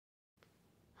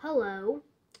Hello.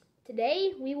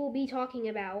 Today we will be talking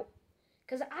about,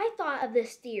 because I thought of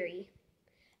this theory.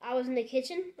 I was in the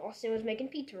kitchen, Austin was making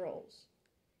pizza rolls.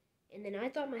 And then I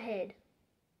thought in my head,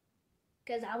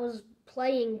 because I was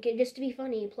playing, just to be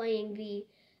funny, playing the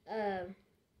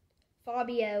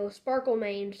Fabio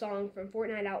sparklemane song from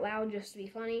Fortnite out loud just to be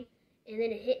funny. And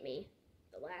then it hit me,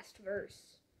 the last verse,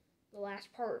 the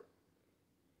last part.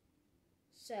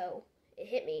 So, it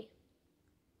hit me.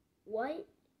 What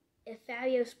if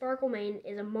Fabio sparklemane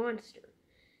is a monster?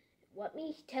 Let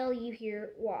me tell you here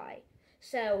why.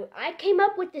 So, I came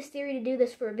up with this theory to do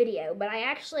this for a video, but I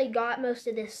actually got most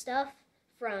of this stuff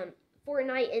from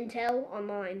Fortnite Intel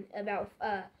online about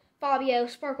Fabio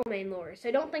sparklemane lore.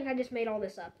 So, don't think I just made all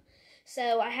this up.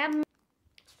 So,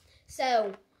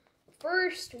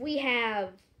 first we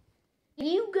have,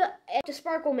 you go to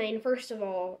sparklemane first of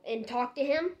all and talk to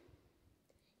him.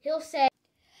 He'll say,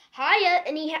 "Hiya,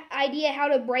 any idea how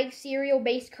to break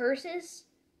cereal-based curses?"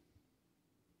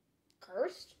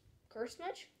 Cursed? Cursed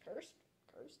much? Cursed?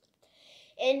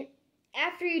 And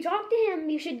after you talk to him,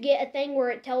 you should get a thing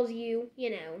where it tells you,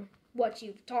 what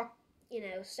you've talked,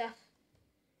 stuff.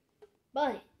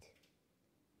 But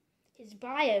his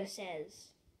bio says,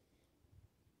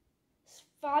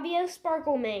 Fabio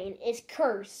sparklemane is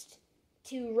cursed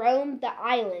to roam the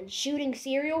island, shooting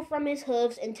cereal from his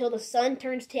hooves until the sun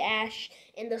turns to ash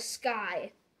in the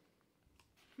sky.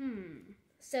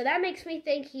 So that makes me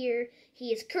think here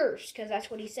he is cursed, because that's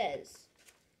what he says.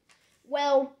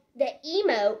 Well, the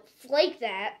emote, Flake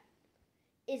That,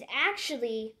 is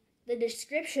actually, the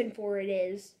description for it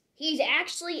is, he's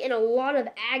actually in a lot of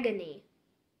agony.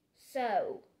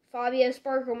 So, Fabio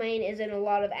sparklemane is in a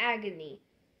lot of agony.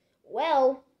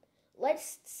 Well,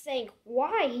 let's think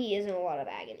why he is in a lot of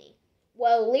agony.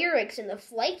 Well, lyrics in the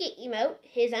Flake It emote,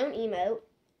 his own emote,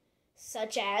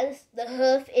 such as, the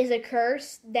hoof is a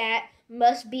curse that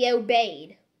must be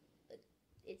obeyed.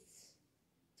 It's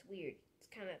weird. It's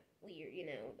kind of weird,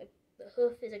 The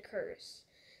hoof is a curse.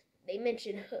 They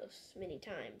mention hoofs many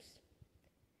times.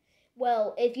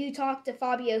 Well, if you talk to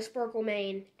Fabio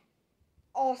sparklemane,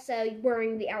 also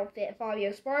wearing the outfit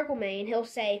Fabio sparklemane, he'll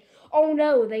say, "Oh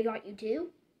no, they got you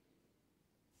too."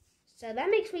 So that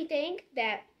makes me think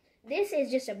that this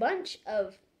is just a bunch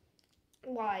of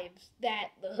lives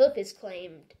that the hoof is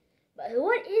claimed. But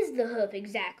what is the hoof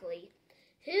exactly?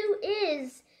 Who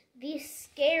is the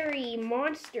scary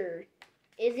monster?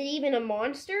 Is it even a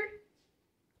monster?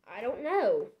 I don't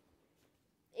know.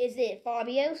 Is it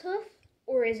Fabio's hoof?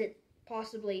 Or is it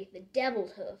possibly the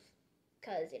devil's hoof?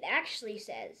 Because it actually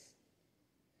says,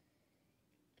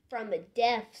 from the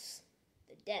depths,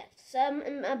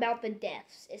 something about the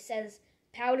depths. It says,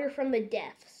 powder from the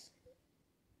depths.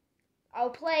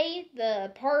 I'll play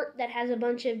the part that has a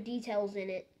bunch of details in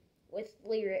it with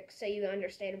lyrics so you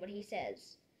understand what he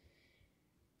says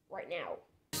right now.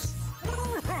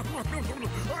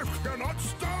 I cannot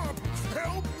stop!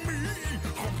 Help me!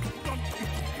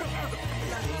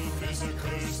 Love is a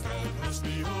curse that must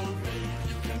be obeyed.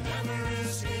 You can never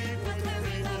escape what the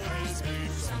rainbow has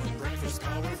made. Some breakfast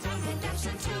power from the depths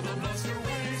until the monster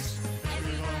wakes.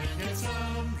 Everybody gets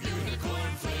some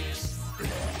unicorn flakes.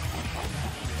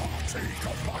 Take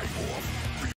a bite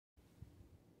off.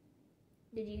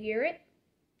 Did you hear it?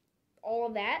 All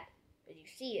of that? Did you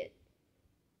see it?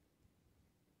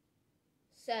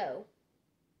 So,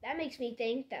 that makes me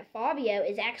think that Fabio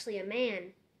is actually a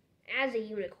man as a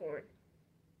unicorn.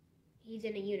 He's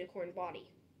in a unicorn body.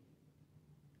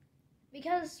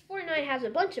 Because Fortnite has a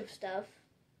bunch of stuff,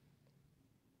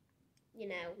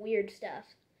 weird stuff.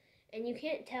 And you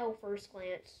can't tell first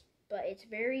glance, but it's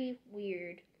very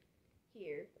weird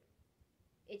here.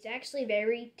 It's actually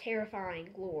very terrifying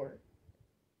lore.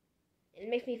 And it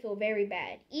makes me feel very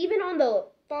bad. Even on the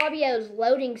Fabio's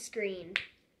loading screen,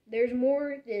 there's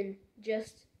more than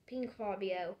just Pink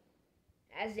Fabio,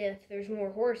 as if there's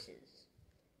more horses.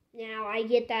 Now, I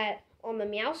get that on the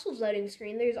Meowscles loading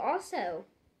screen, there's also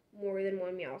more than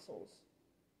one Meowscles.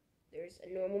 There's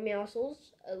a normal Meowscles,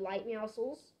 a light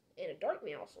Meowscles, and a dark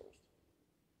Meowscles.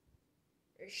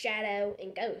 Or Shadow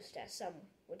and Ghost, as some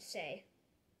would say.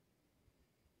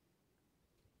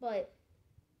 But,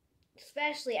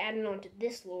 especially adding on to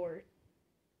this lore,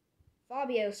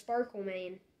 Fabio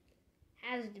sparklemane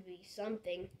has to be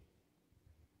something.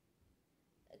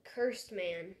 A cursed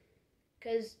man.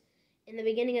 Because in the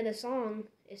beginning of the song,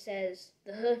 it says,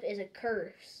 the hoof is a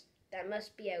curse that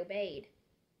must be obeyed.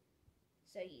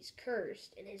 So he's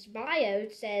cursed. And his bio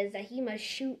says that he must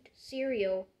shoot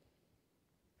cereal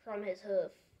from his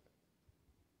hoof.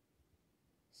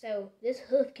 So this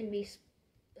hoof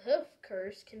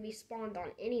curse can be spawned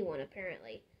on anyone,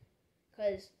 apparently.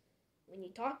 Because when you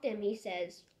talk to him, he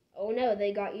says, "Oh no,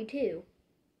 they got you too."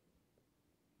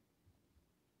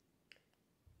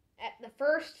 At the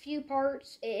first few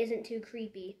parts, it isn't too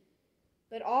creepy.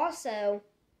 But also,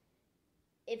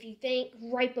 if you think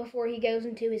right before he goes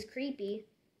into his creepy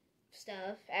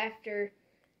stuff, after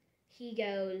he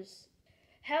goes,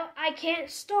 I can't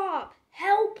stop!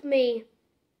 Help me!"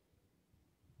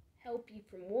 Help you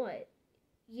from what?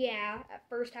 Yeah, at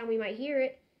first time we might hear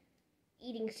it,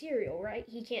 eating cereal, right?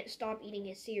 He can't stop eating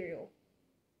his cereal.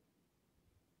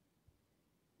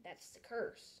 That's the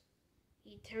curse.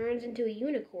 He turns into a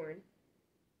unicorn.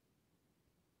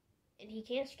 And he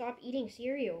can't stop eating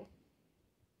cereal.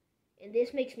 And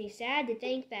this makes me sad to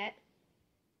think that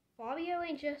Fabio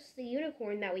ain't just the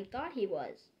unicorn that we thought he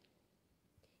was.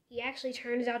 He actually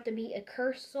turns out to be a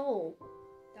cursed soul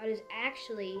that is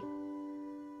actually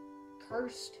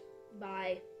cursed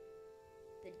by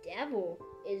the devil,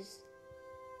 is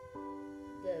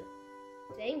the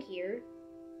thing here.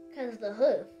 Because the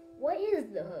hoof. What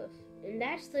is the hoof? And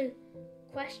that's the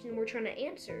question we're trying to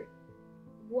answer.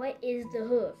 What is the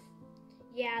hoof?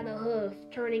 Yeah, the hoof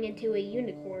turning into a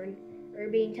unicorn, or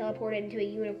being teleported into a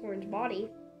unicorn's body.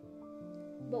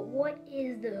 But what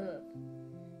is the hoof?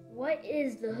 What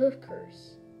is the hoof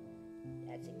curse?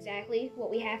 That's exactly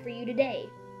what we have for you today.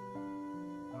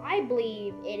 I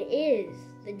believe it is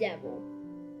the devil,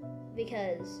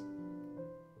 because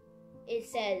it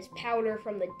says powder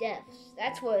from the depths.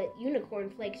 That's what unicorn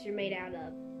flakes are made out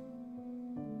of.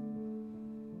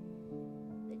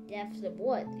 The depths of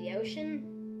what? The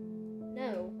ocean?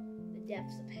 No, the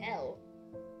depths of hell.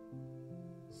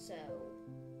 So,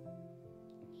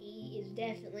 he is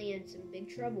definitely in some big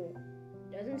trouble.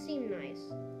 Doesn't seem nice.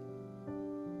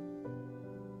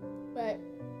 But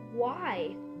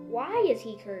why? Why is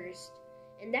he cursed?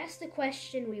 And that's the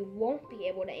question we won't be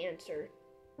able to answer.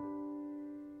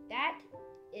 That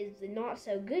is the not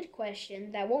so good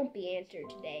question that won't be answered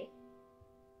today.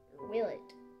 Or will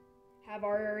it? Have I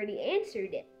already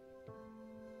answered it?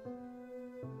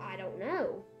 I don't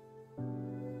know.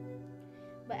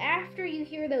 But after you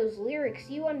hear those lyrics,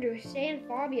 you understand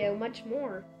Fabio much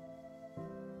more.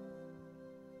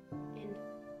 And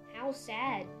how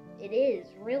sad it is,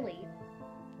 really.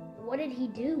 What did he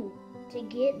do to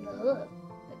get the hoof,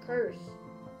 the curse?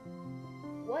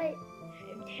 What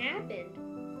happened?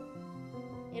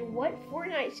 And what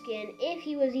Fortnite skin, if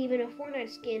he was even a Fortnite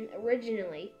skin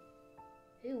originally,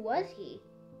 who was he?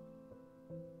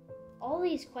 All of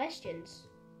these questions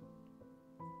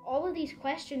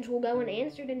will go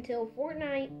unanswered until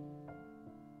Fortnite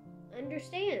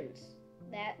understands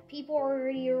that people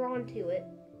already are onto it.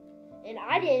 And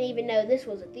I didn't even know this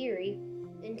was a theory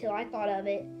until I thought of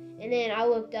it. And then I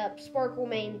looked up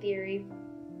sparklemane theory,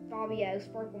 Fabio's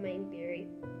sparklemane theory,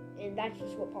 and that's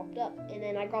just what popped up. And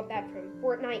then I got that from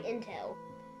Fortnite Intel.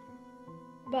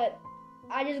 But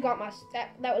I just got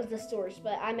that was the source,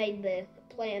 but I made the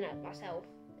plan up myself.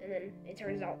 And then it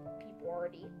turns out people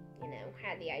already,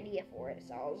 had the idea for it.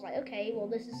 So I was like, okay, well,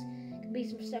 this could be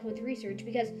some stuff with research,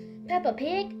 because Peppa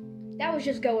Pig, that was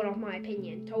just going off my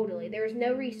opinion, totally. There was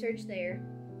no research there.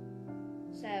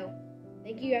 So,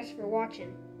 thank you guys for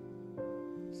watching.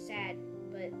 Sad,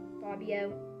 but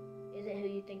Fabio isn't who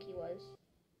you think he was.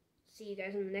 See you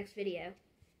guys in the next video.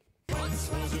 Once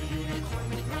was a unicorn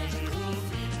with magical